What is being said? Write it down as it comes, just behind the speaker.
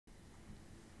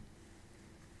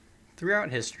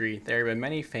Throughout history, there have been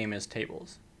many famous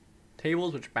tables.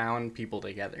 Tables which bound people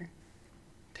together.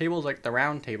 Tables like the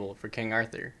Round Table for King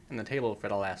Arthur and the Table for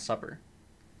the Last Supper.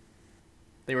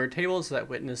 They were tables that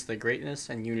witnessed the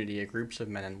greatness and unity of groups of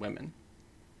men and women.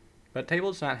 But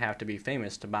tables do not have to be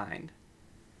famous to bind.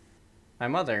 My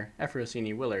mother,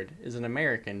 Ephrosyne Willard, is an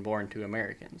American born to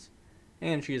Americans,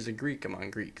 and she is a Greek among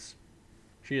Greeks.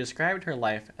 She described her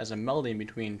life as a melding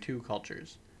between two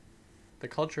cultures, the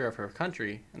culture of her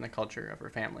country and the culture of her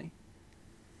family.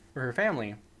 For her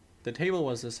family, the table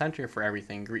was the center for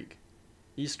everything Greek: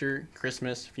 Easter,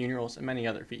 Christmas, funerals, and many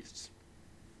other feasts.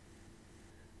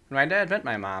 When my dad met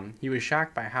my mom, he was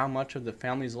shocked by how much of the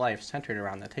family's life centered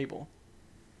around the table.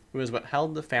 It was what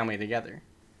held the family together.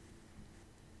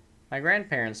 My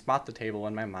grandparents bought the table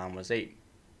when my mom was 8,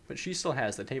 but she still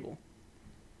has the table.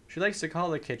 She likes to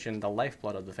call the kitchen the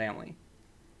lifeblood of the family.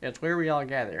 It's where we all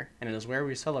gather, and it is where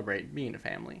we celebrate being a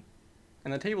family.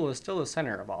 And the table is still the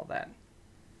center of all that.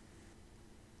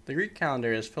 The Greek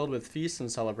calendar is filled with feasts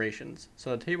and celebrations, so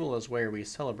the table is where we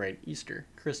celebrate Easter,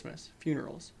 Christmas,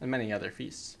 funerals, and many other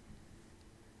feasts.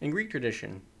 In Greek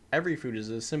tradition, every food is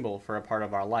a symbol for a part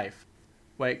of our life.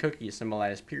 White cookies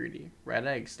symbolize purity, red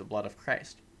eggs the blood of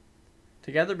Christ.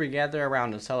 Together we gather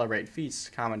around to celebrate feasts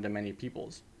common to many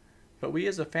peoples, but we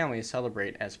as a family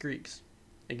celebrate as Greeks.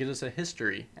 It gives us a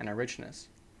history and a richness.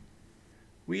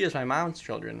 We as my mom's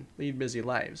children lead busy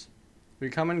lives. We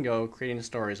come and go creating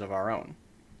stories of our own.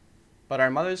 But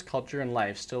our mother's culture and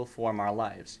life still form our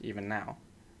lives, even now.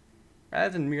 Rather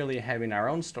than merely having our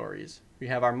own stories, we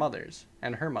have our mothers,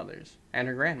 and her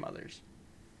grandmothers.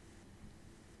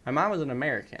 My mom is an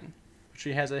American, but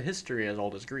she has a history as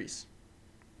old as Greece.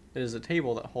 It is a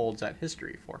table that holds that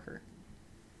history for her.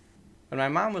 When my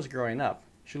mom was growing up,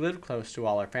 she lived close to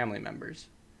all her family members,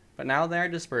 but now they are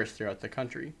dispersed throughout the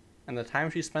country, and the time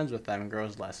she spends with them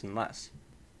grows less and less.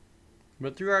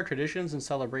 But through our traditions and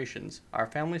celebrations, our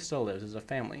family still lives as a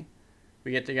family.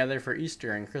 We get together for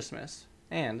Easter and Christmas,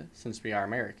 and, since we are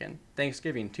American,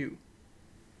 Thanksgiving too.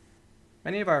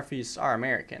 Many of our feasts are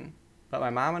American, but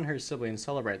my mom and her siblings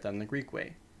celebrate them the Greek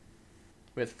way,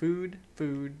 with food,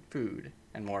 food, food,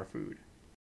 and more food.